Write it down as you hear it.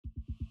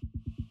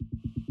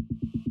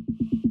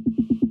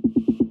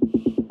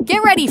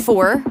Get ready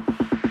for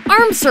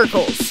arm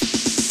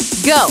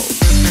circles. Go!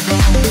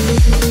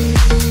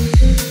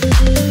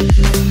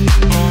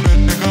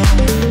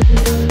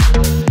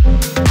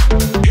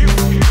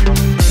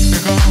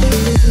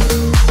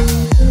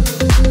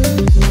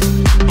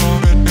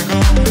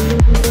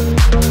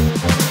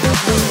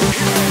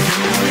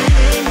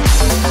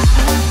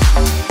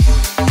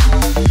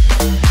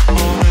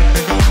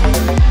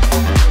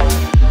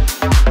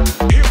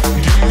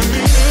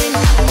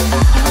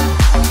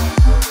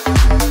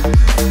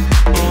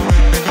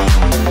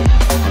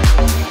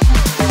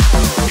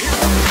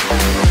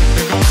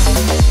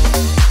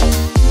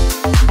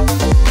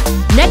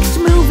 Next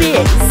move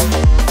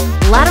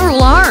is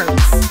lateral arms.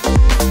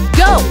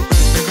 Go!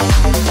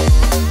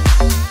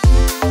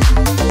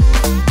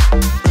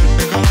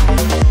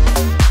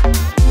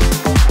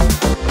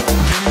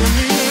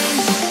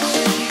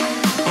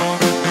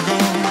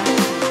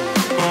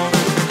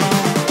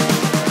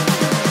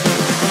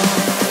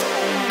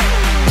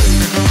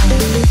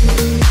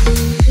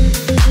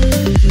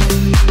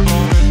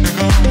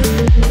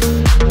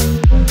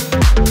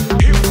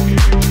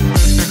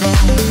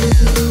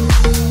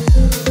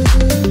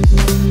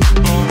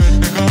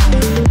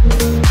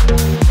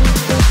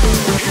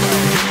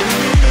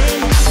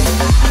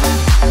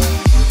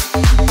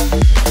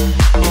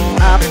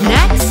 Up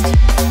next,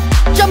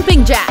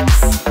 jumping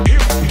jacks.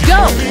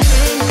 Go!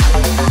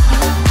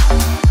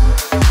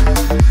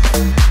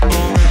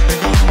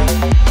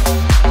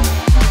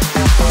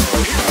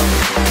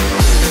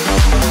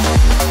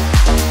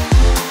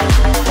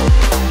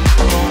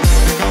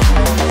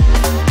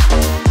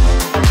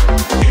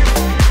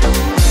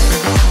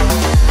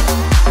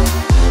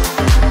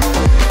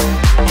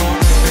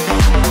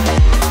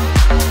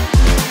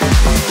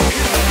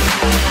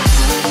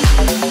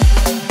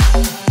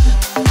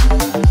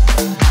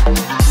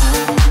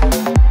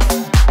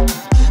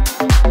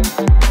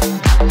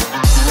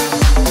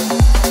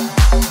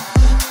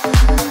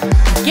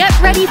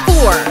 Get ready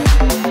for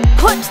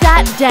put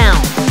that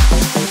down.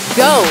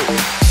 Go!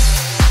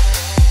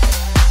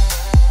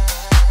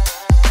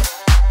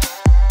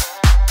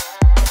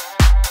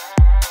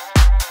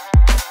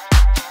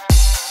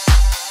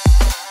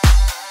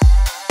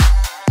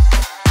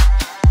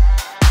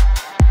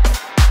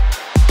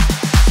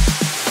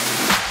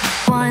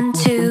 One,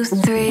 two,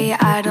 three,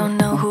 I don't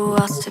know who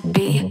else to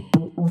be.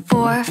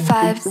 4,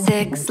 5,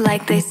 6,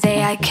 like they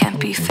say I can't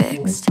be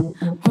fixed.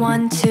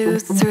 1, 2,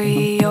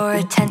 3, your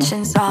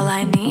attention's all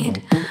I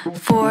need.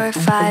 4,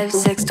 5,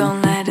 6,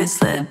 don't let it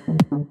slip.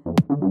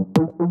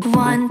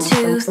 1,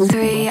 2,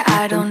 3,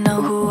 I don't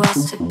know who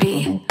else to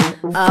be.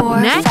 Up 4,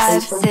 next,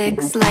 5,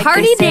 6, like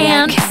party they say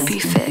dance. I can't be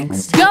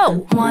fixed.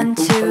 Go! 1,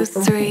 2,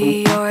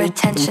 3, your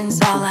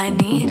attention's all I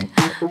need.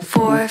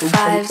 4,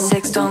 5,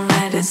 6, don't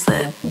let it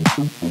slip.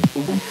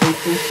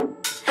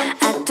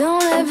 I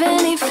don't have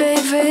any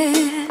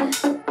favorite,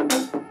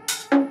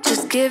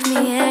 just give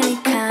me any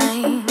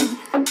kind.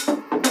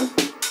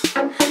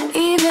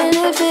 Even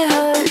if it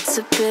hurts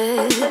a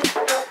bit,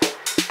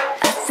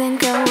 I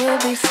think I will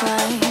be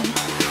fine.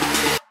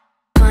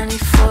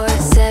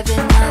 24/7,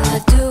 all I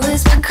do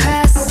is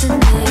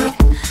procrastinate,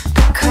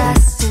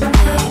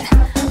 procrastinate.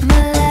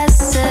 My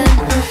lesson,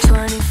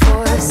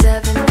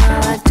 24/7,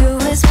 all I do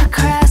is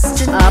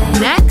procrastinate. Up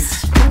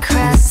next,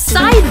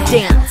 Procrastinate. side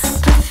dance.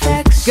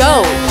 Perfection. Go!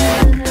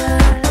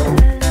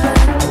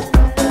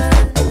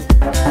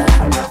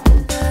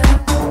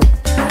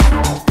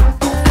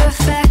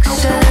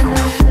 Perfection.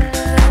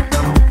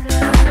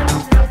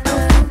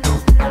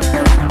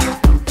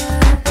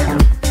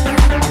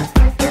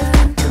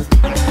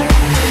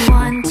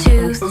 1,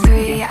 2,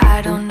 3,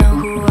 I don't know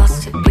who else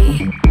to be.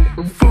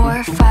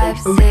 4, 5,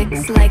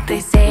 6, like they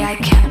say I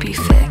can't be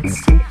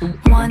fixed.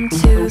 1,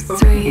 2,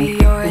 3,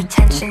 your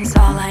attention's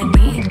all I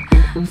need.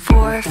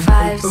 4,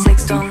 5,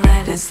 6, don't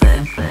let it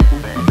slip.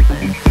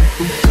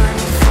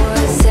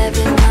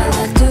 24/7, all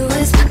I do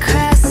is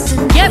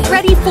procrastinate. Get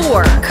ready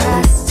for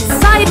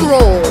Procrastinate. side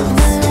rolls.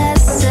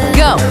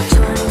 Go!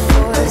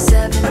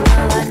 24/7,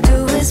 all I do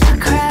is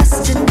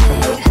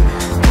procrastinate,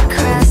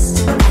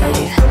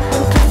 procrastinate.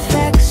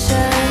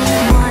 Perfection.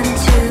 1,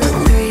 2,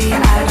 3,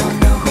 I don't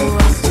know who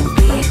else to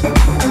be.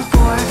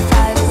 4,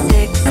 5,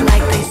 6,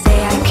 like they say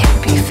I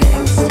can't be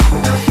fixed.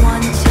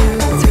 1, 2,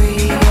 3,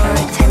 your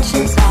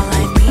attention's all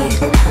I need.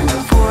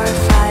 4,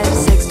 5,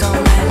 6,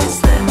 don't let it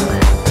slip.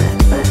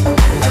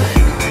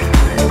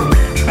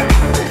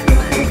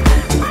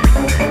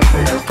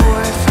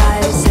 4,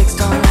 5, 6,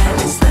 don't let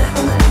it slip.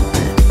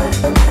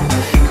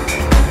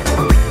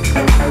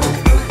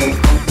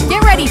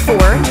 Get ready for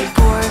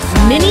 4,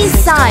 5, mini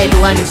 6, side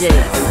don't let it lunges.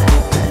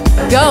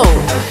 slip. Go!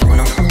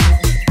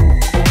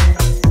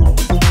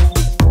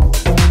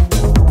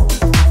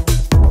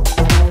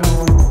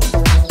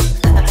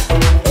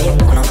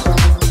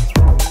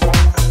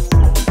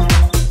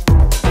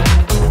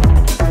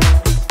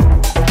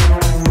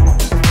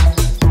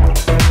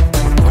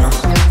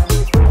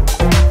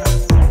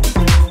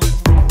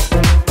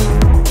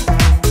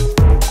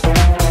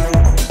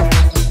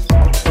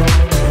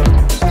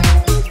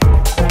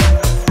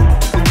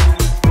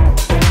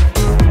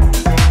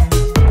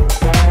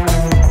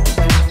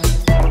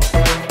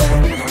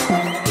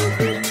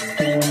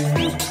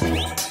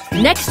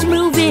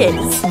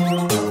 is.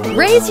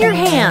 Raise your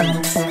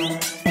hands.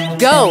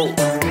 Go!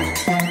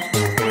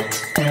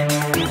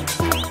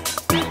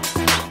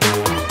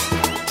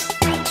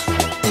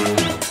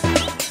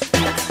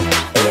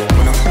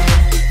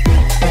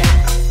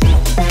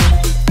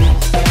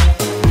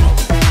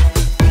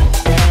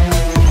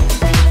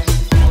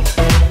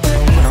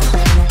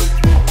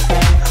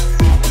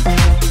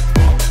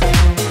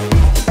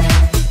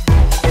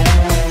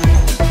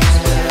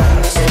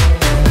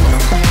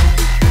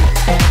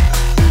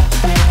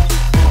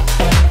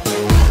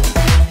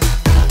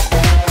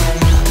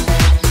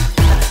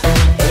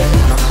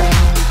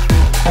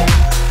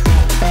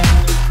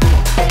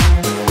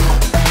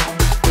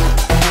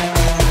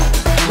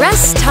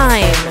 Rest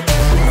time.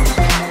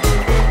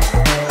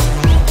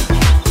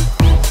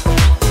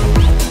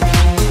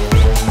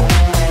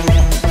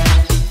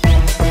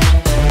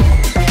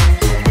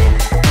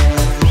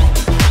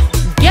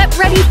 Get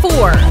ready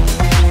for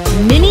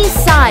mini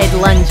side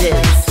lunges.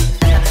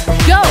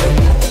 Go!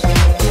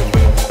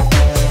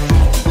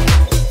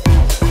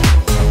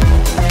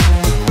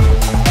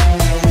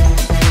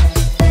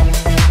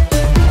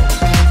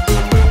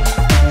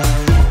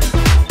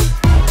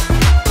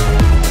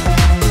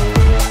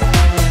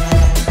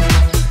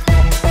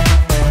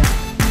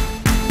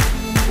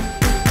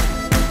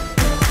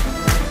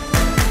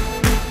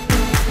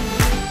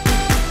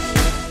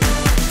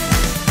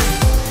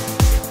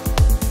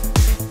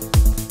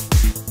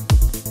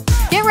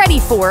 Get ready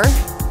for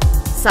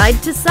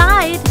side to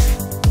side.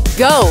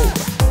 Go!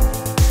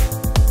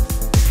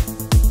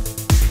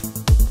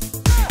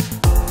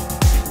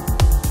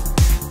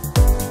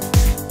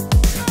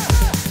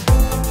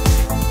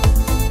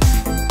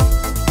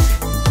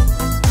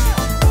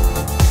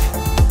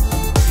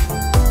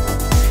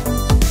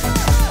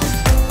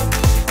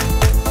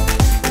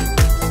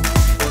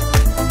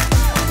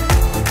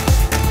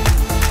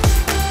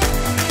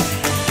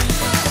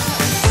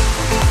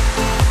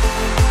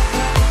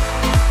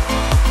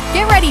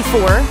 Get ready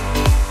for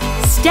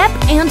step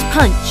and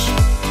punch.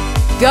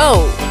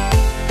 Go!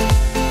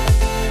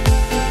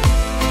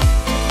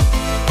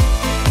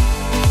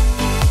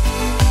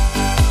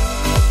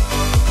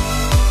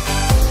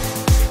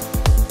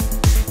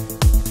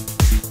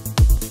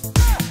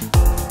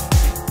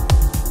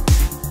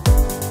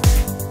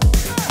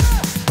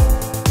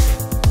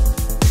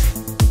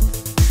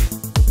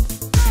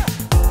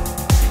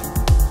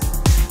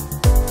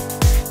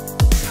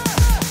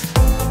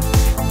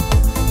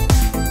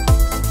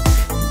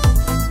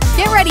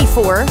 Get ready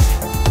for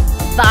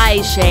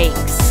thigh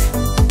shakes.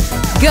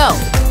 Go!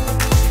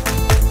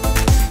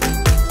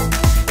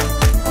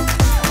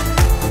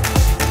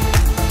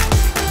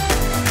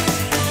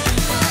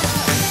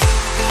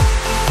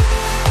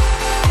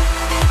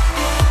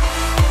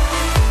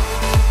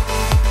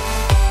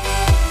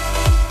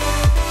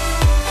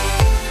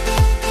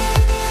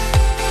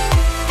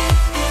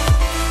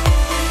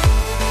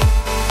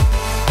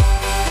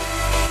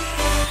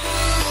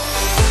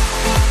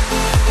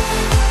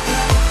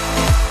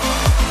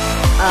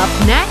 Up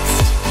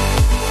next,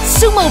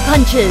 Sumo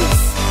Punches.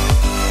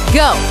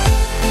 Go!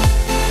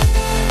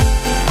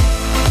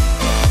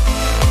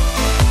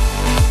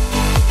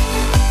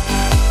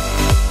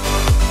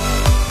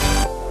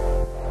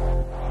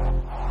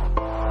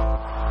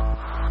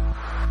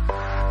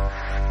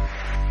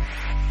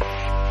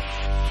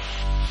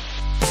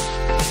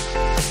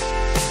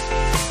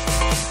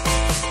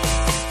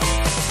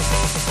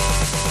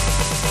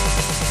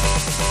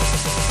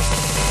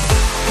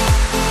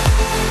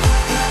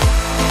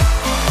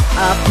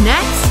 Up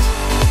next,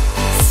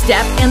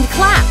 step and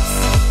claps.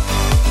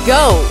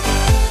 Go!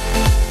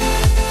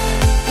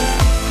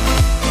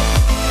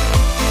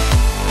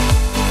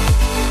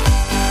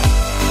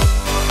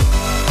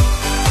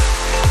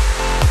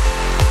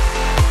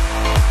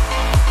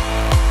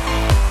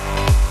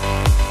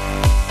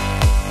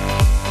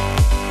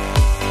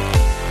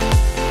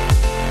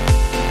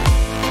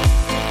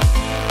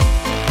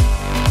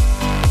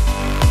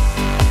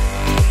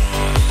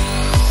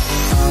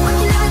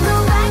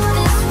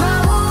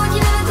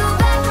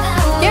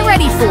 Get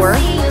ready for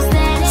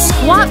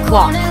squat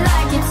walk.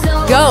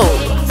 Go!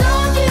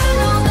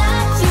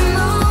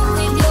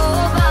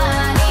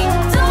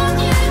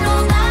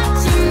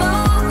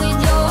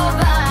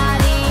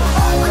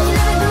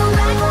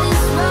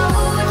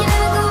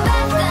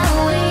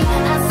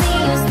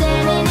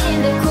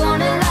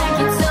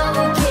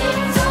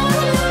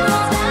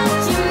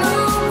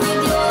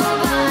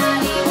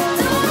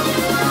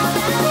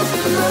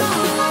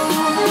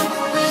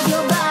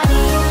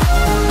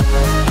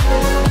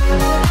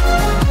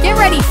 Get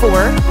ready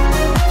for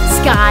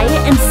sky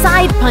and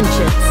side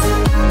punches.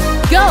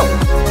 Go!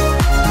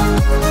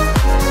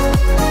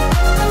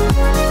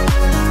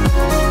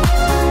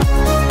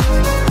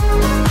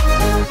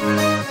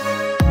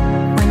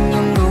 When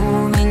you're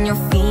moving your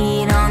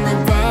feet on the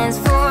dance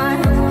floor,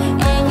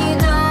 and you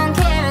don't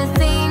care a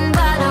thing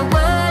about a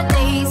word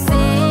they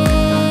say.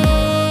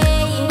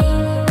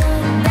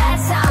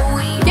 That's how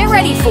we Get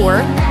ready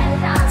for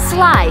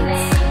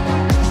slides.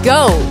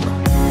 Go!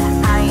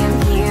 I am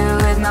here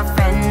with my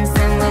friends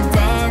and we're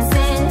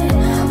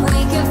dancing.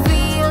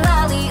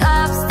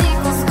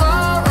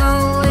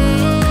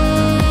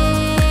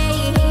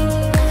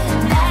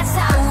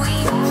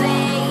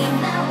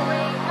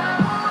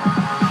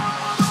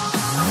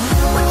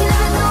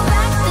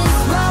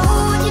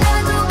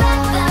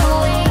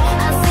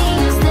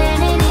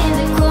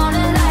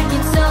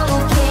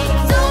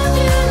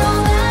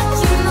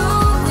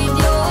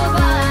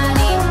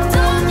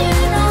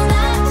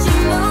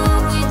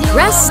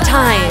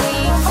 time.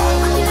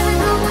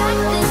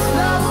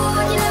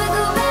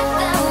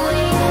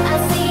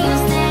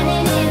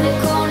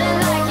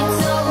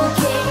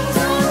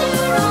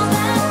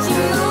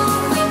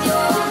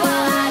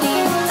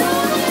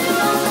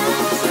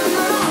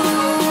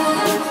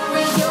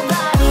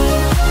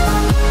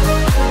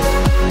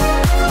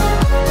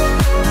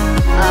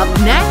 Up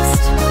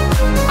next,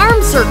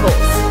 arm circles.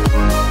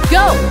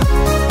 Go!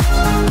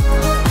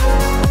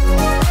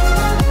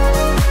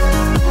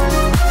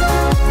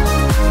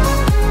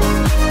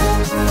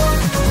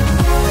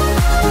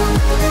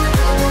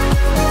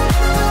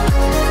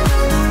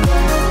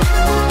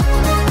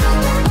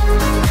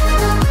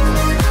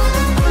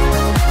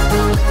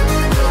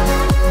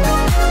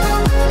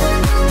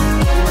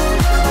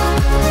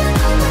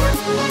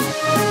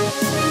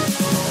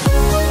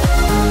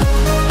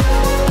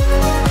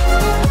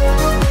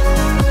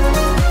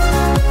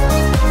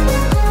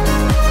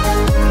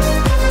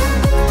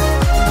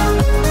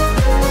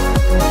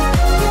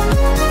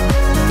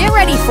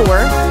 Ready for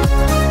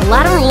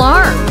lateral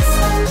arms.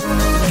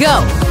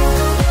 Go!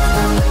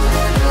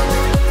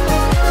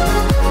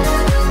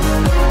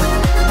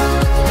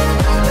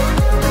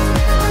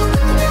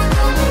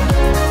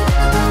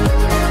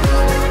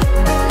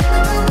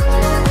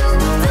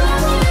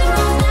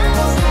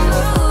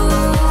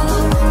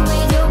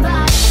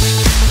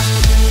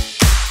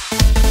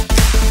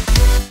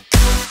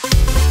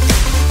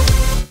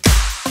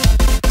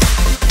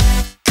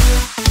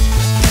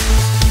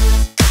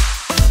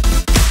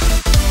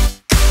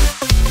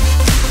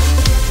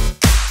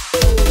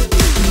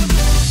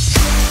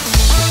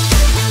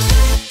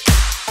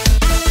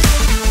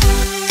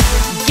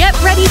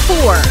 Ready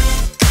for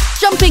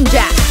jumping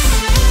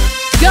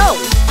jacks. Go!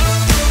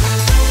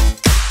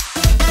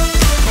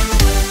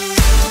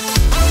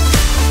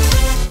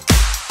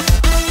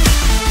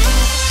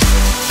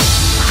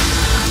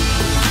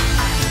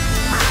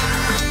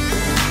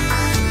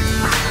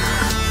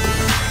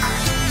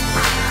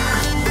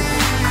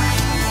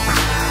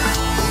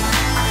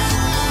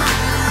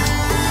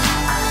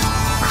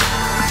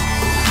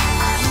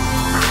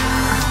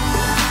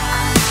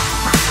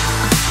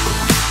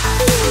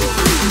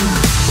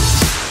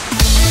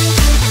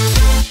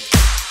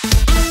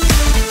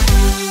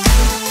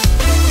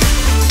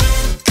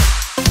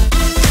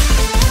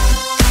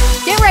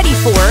 Ready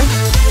for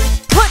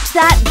put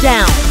that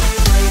down.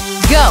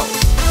 Go!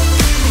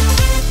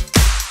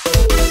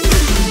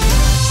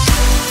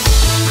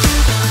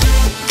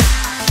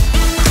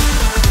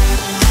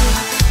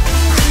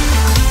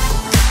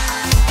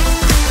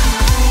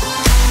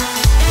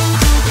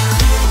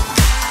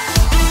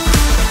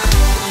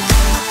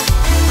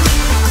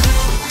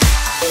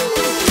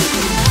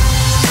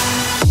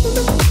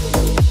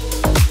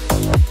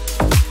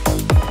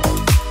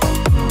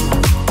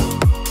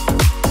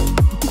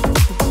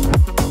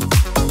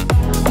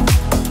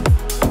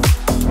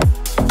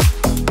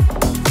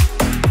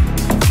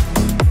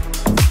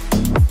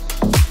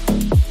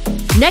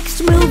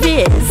 Next move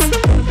is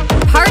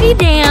party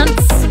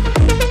dance.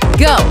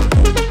 Go!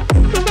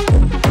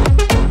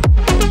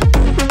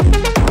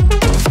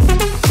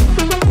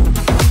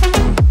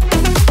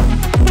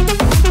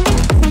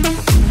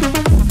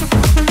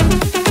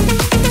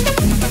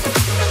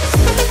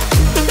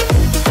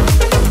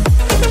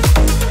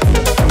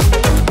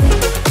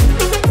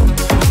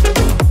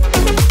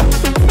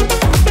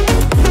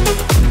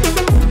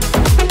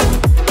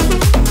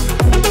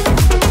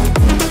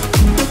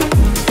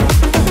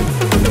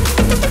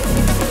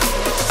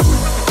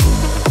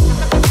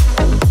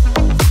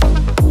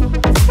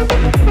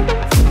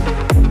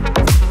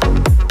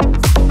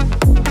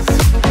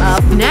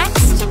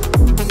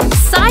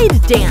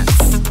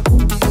 Dance.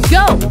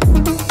 Go!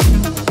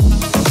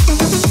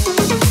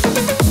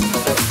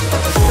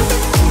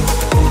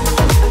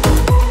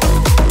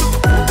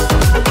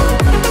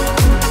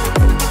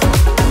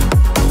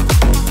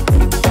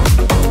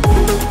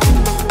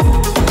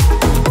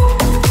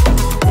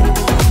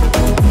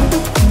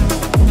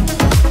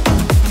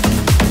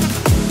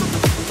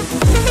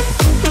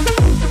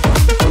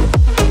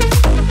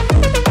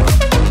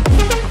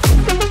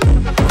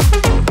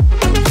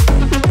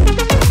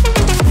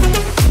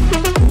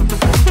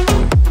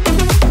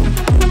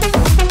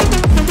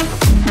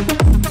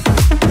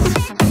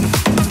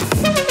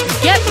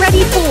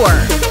 Ready for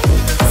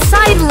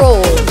side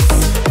rolls.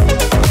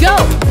 Go!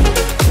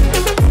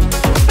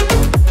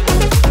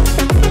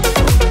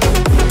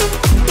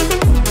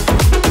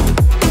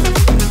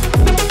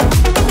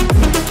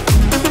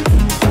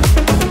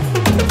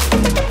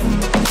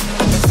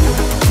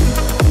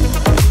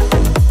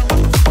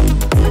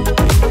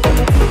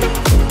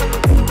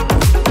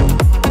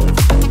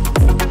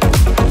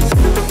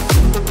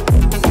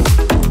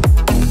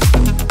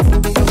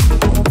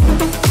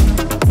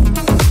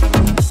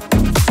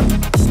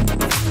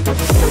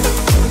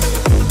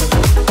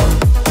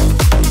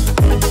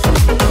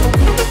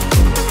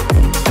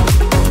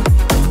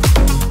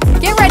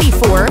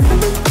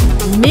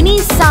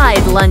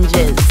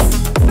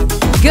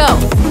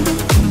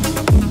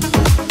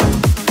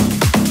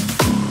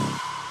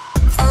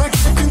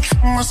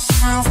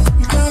 myself,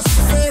 cause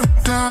I'm very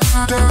down.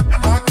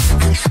 I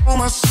can't control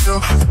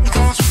myself,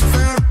 cause I'm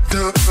very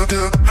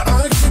down.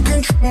 I can't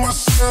control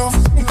myself,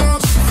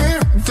 cause I'm very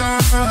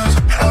down.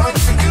 I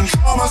can't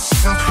control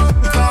myself,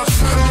 cause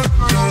I'm very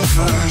down.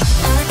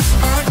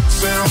 I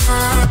still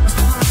hurt,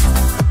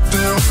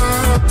 still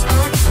hurt.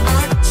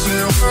 I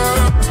still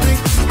hurt, think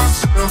to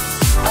myself.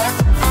 I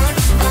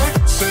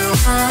still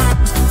hurt.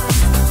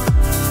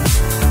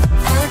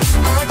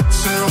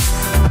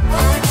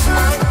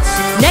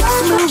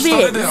 Next move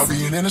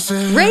is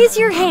raise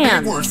your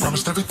hands.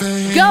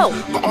 Go.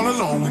 But all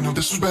along we knew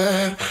this was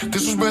bad.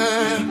 This was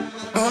bad.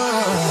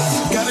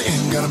 Gotta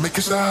end, gotta make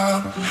it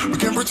stop. We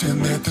can't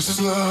pretend that this is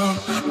love,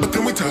 but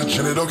then we touch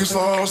and it all gets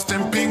lost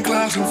in pink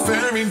clouds and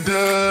fairy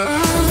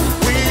dust.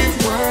 We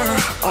were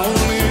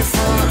only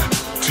fun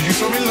till you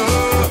showed me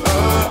love.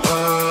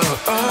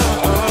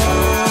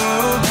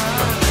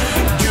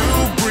 You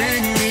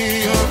bring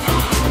me up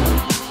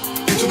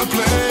into the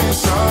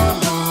place I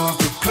love,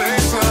 the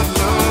place I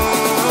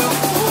love.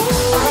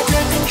 I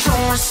can't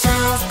control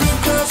myself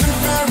because I'm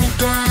very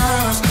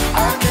dust. I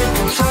can't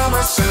control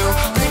myself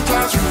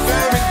because I'm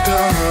very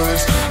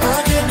dust.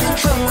 I can't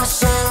control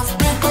myself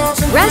because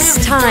I'm Rest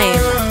very time.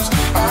 dust.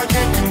 I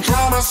can't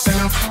control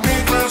myself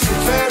because I'm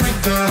very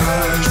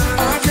dust.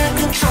 I can't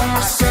control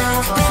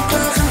myself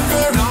because I'm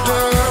very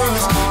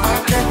dust. I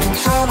can't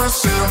control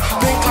myself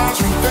because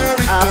I'm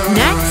very dust. Up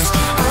next,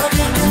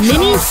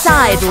 mini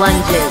side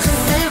lunges.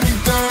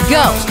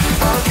 Go.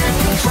 I can't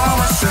control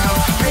myself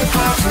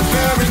because I'm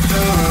very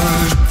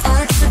dust.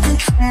 I can't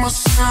control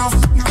myself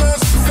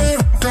because I'm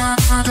very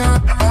dust.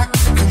 I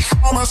can't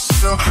control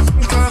myself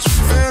because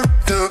I'm very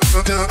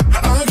dust.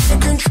 I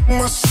can't control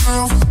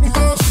myself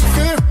because I'm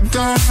very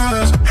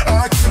dust.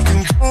 I can't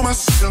control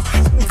myself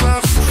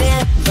because I'm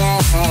very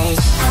dust. I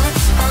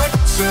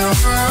still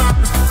hurt,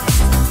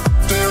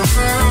 still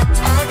hurt.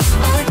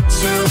 I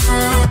still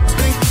hurt,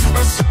 think to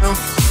myself.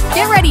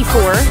 Get ready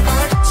for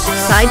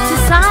side to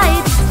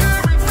side.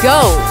 Go.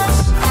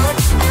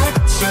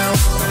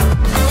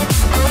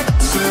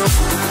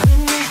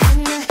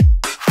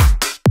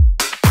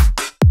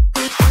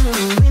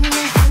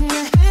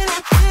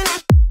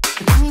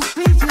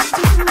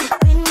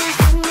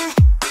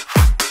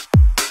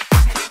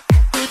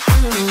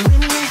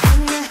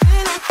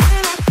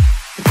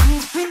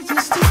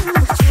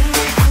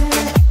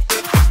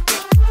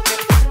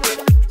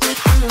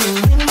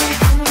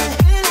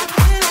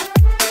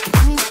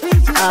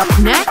 Up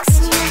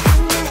next,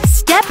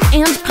 step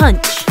and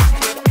punch.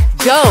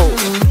 Go.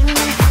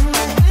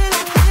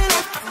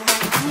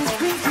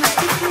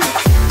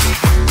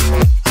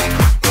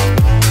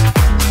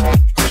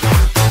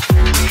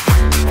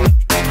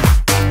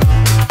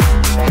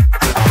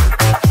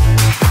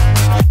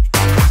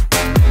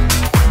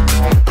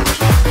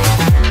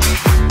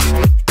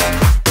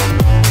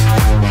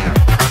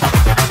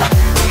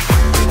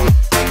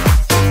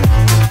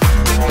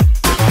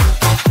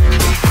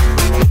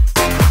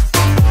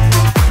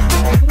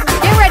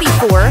 Get ready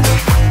for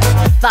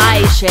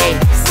thigh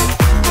shakes.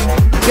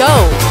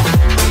 Go.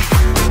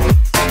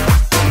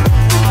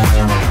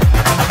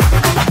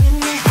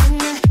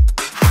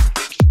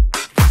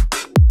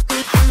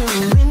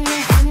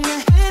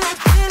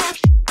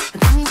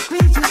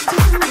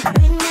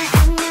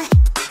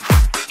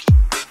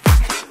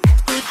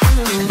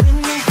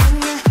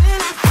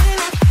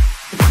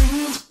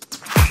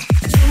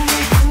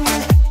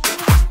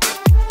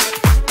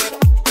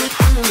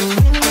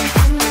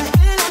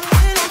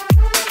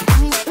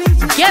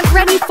 Get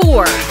ready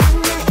for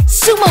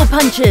Sumo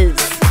Punches.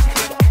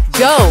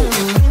 Go.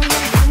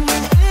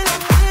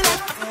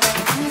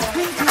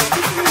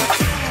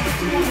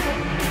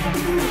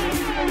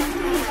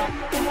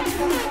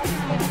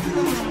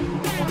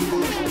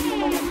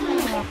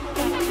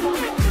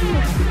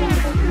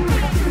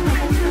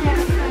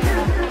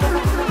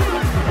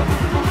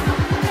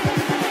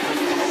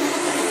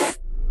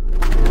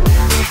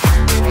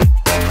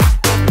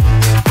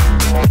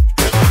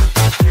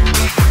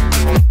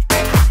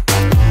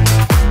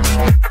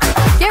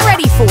 Get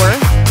ready for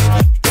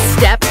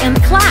step and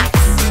claps.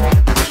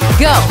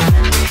 Go.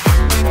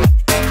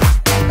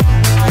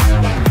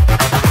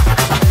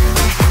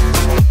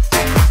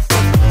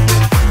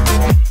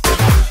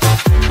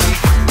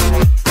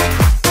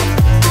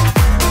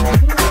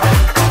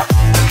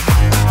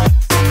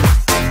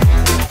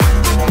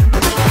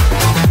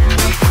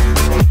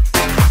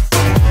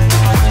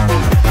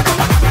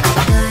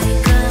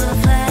 Like a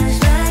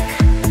flashback,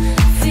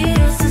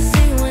 feels the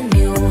same when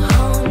you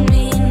hold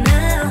me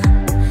now.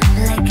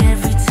 Like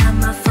every time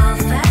I fall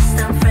fast,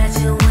 I'm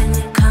fragile when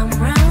you come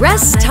round.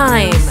 Rest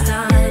time.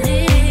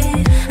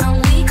 Started and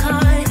we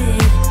caught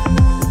it.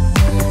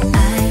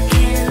 I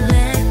can't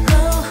let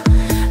go,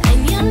 and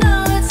you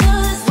know it's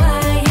us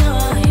why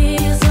you're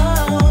here. So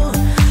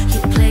you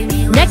play me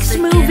once Next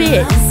move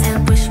again is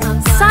and push my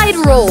side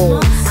buttons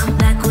rolls. I'm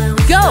back where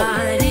we Go.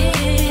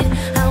 started,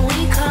 and we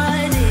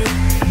caught it.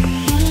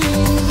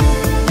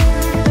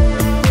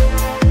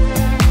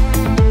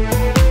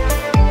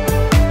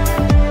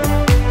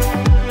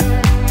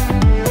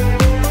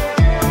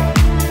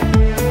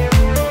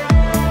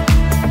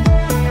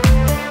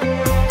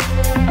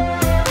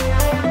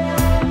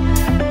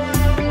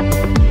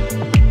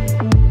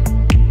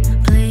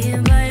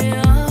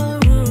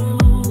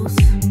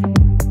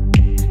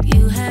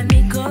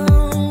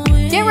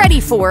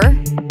 for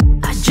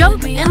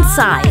jump and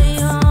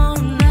sides.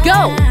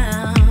 Go!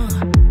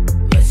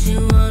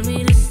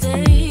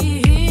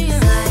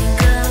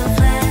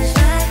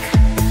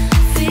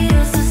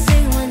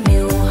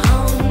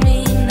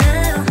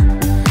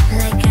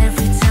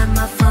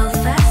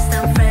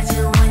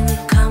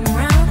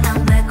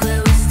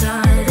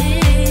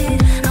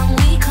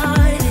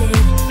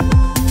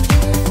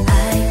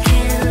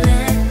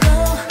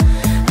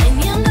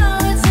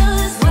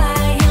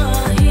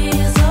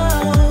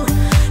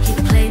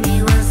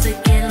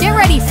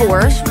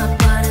 For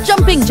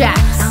jumping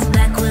jacks.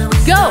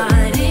 Go!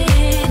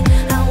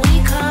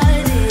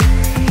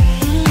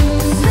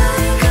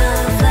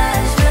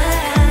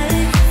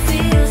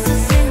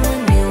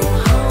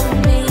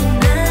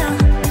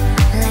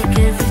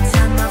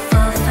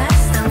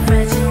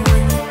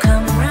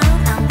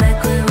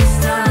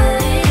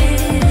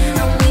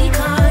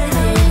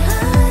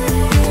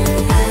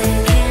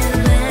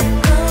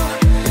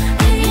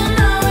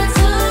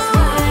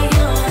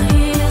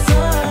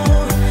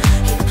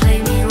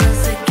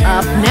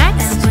 Up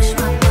next,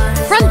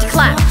 front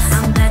claps.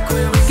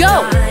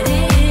 Go!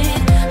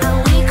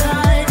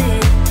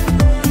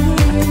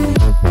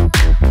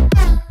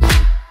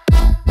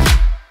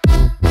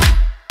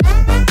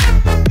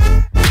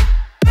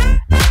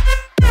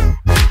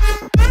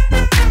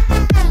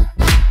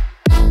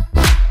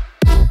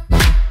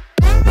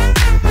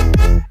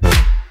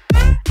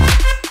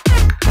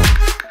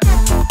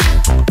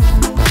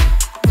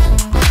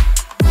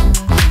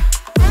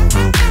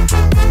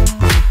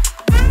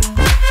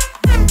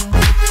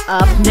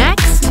 Up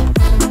next,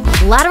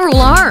 lateral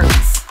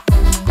arms.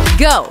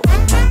 Go!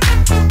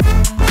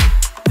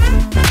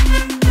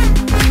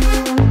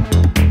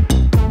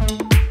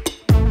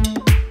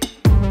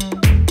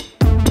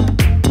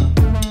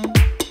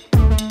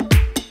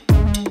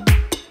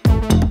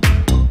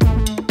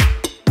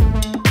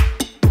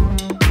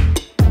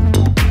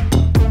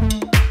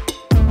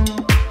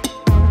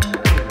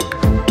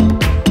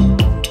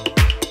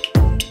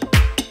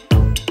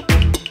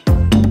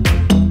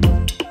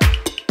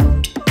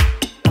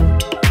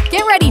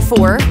 Ready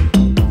for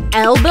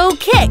elbow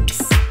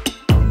kicks.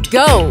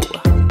 Go!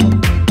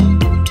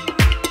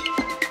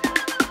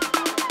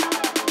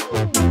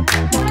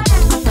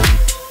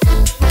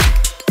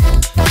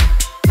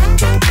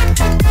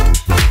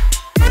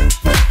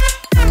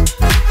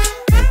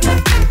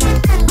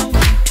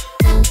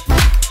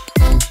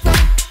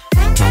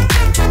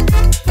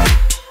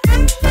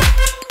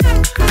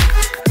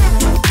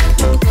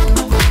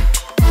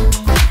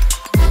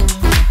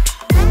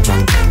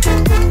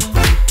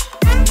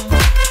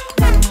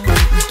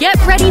 Get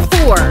ready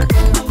for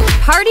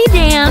party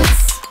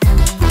dance.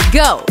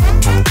 Go!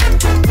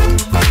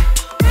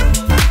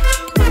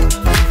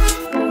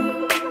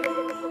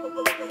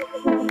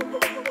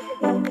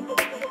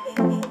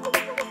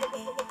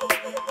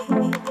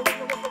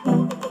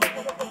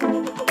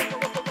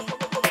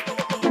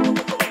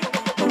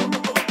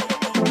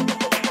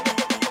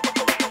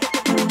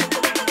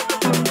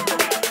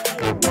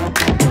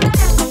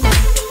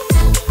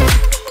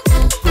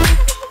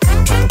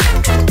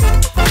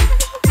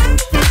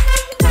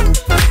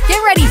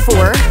 Ready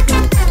for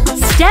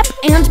step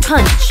and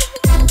punch.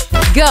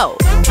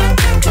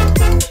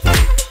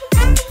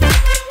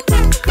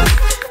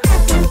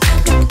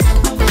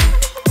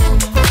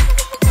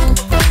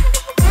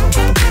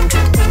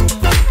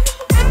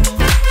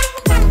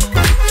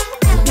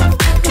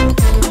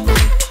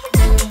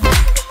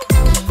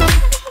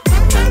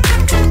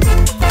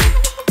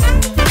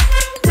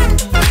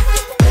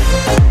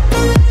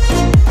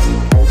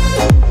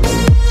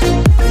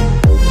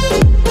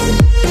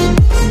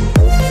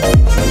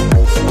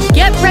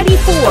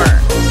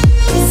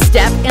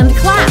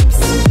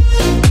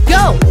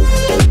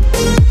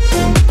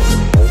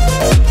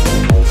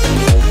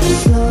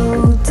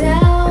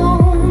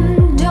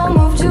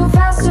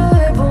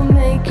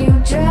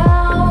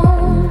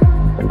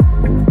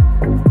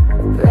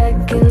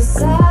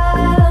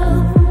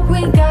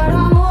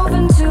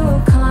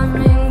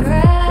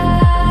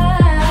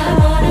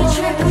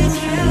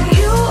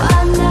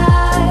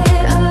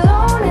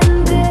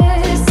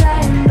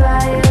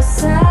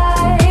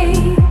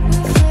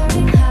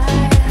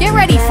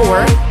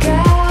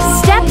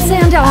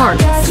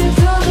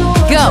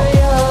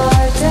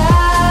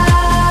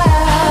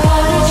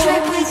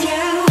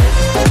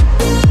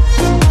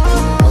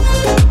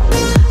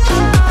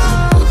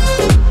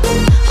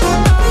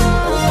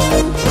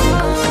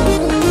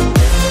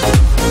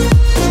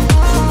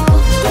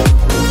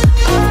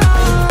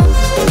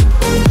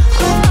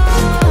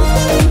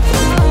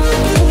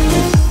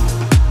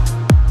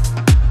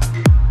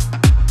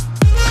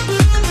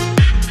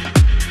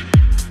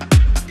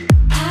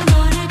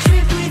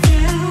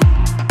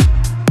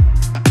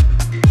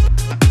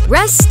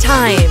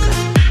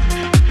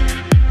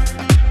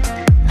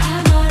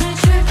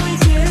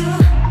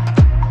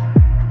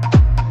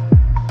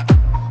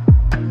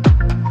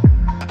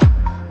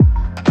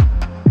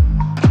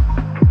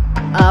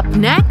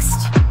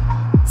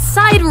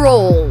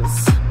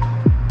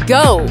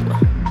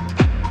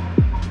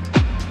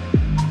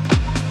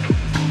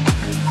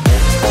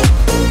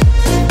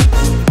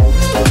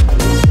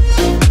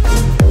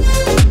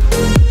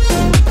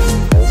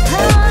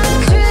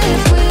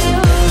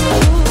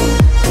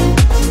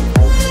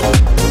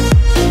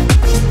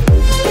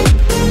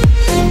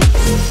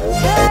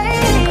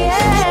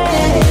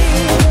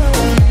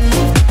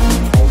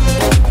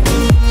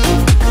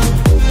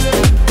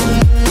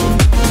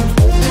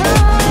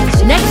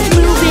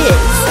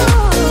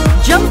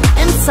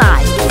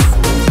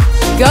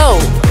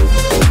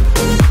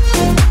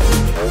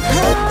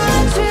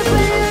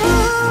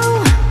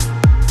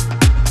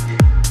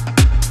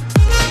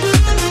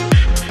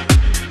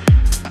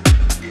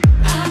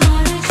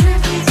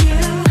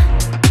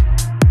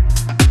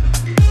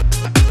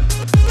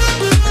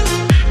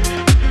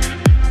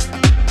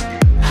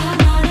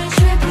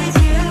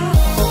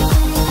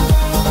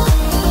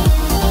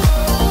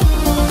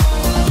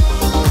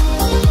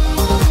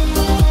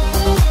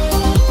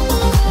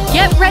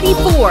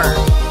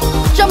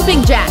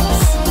 jumping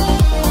jacks.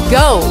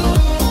 Go!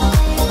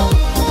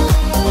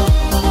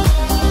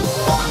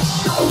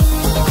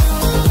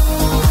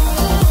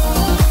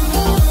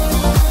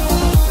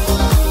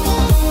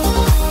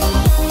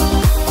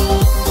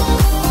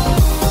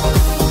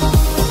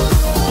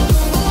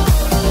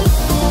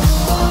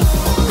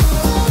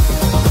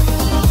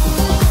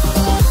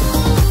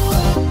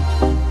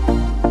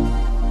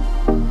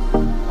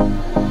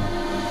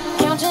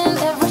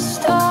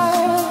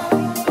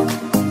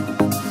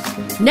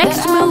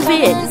 Next move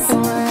is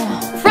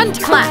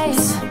front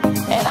claps.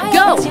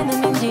 Go!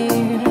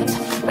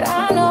 But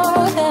I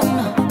know them.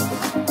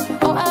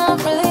 Oh, I'm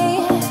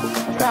really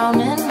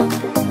drowning.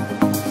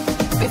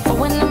 Before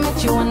when I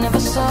met you, I never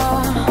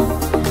saw.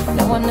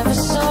 No, I never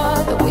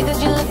saw the way that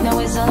you look now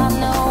is all I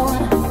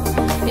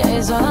know. Yeah,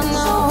 is all I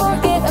know.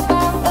 Forget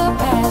about the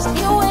past.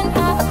 You and I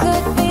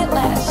could be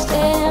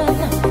lasting.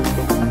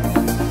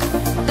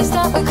 This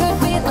time we could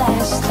be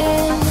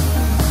lasting.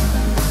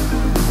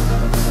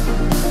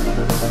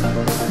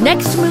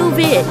 Next move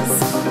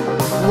is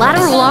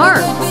lateral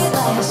arms.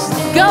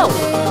 Go!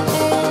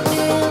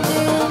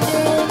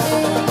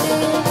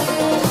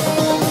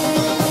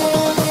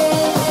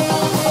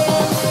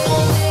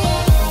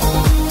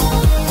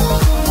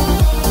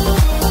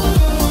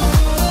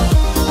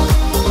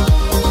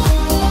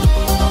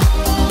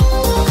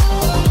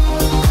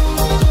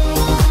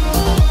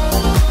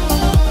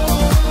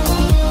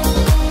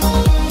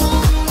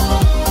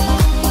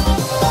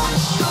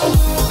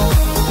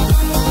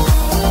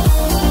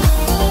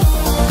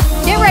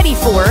 Ready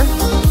for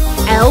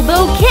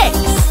elbow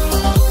kicks.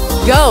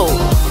 Go!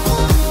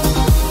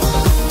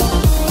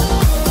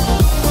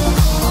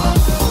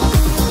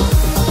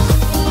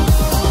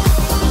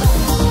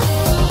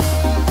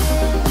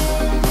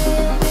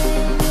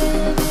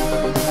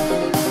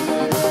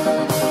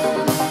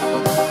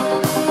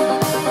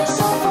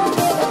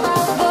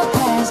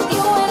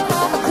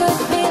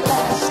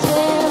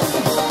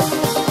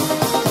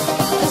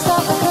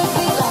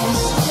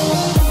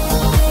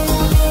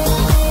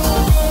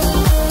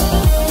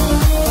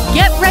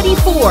 Ready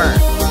for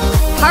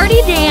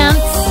party dance.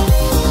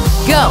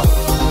 Go!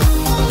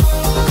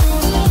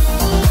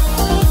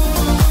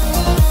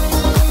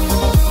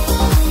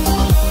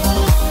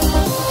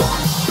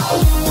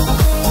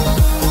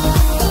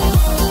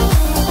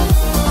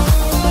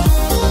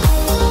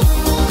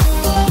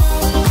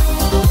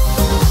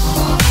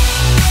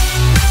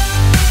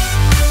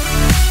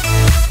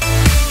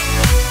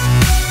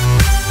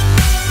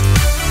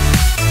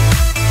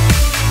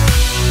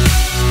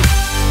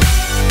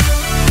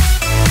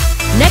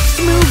 Next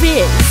move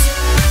is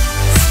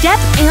step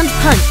and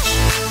punch.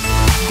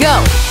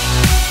 Go!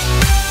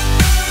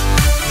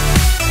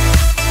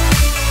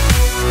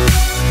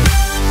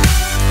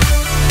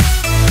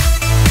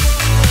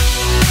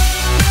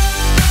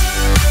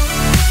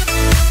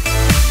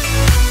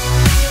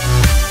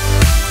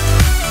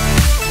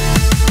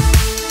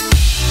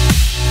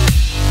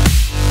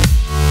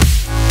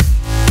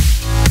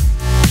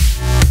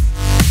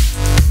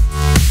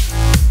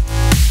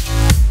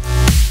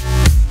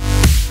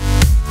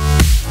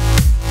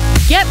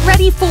 Get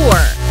ready for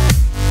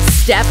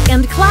step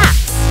and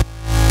claps.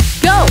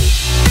 Go!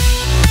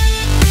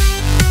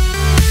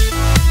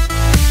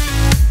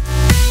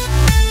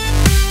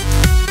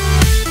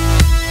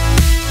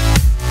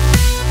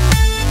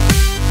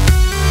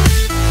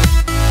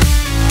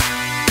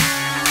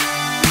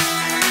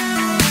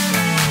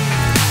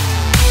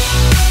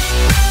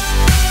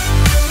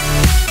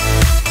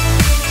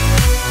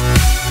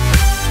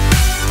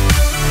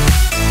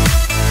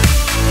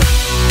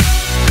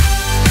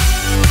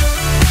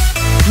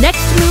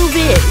 Next move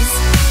is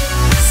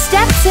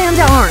steps and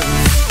arms.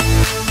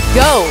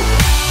 Go!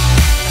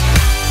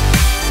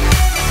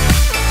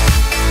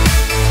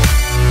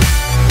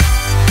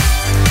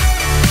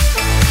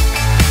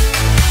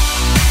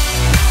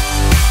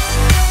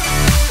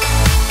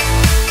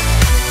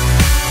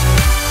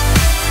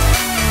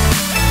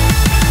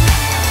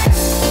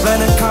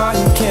 Rent a car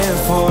you can't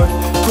afford.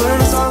 Put on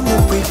a song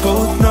that we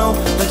both know.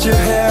 Let your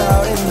hair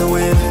out in the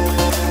wind.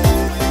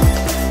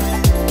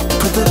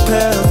 Put the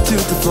pedal to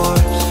the floor.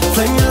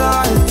 Flame your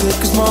light, take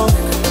a smoke.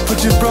 Put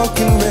your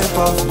broken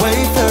rip-off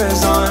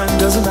wafers on.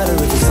 Doesn't matter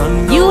if the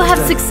sun goes You have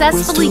down.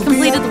 successfully We'll still be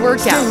completed up, the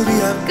workout. still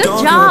be up. Good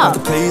Don't job. care about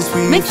the place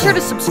we Make sure to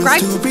found.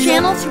 subscribe We'll to the still be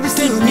channel up, to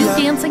receive still be new up.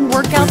 dancing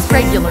workouts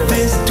regularly.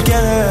 This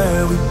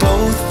together, we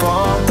both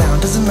fall down.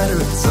 Doesn't matter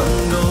if the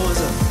sun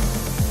goes up.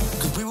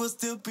 'Cause we will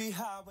still be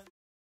high when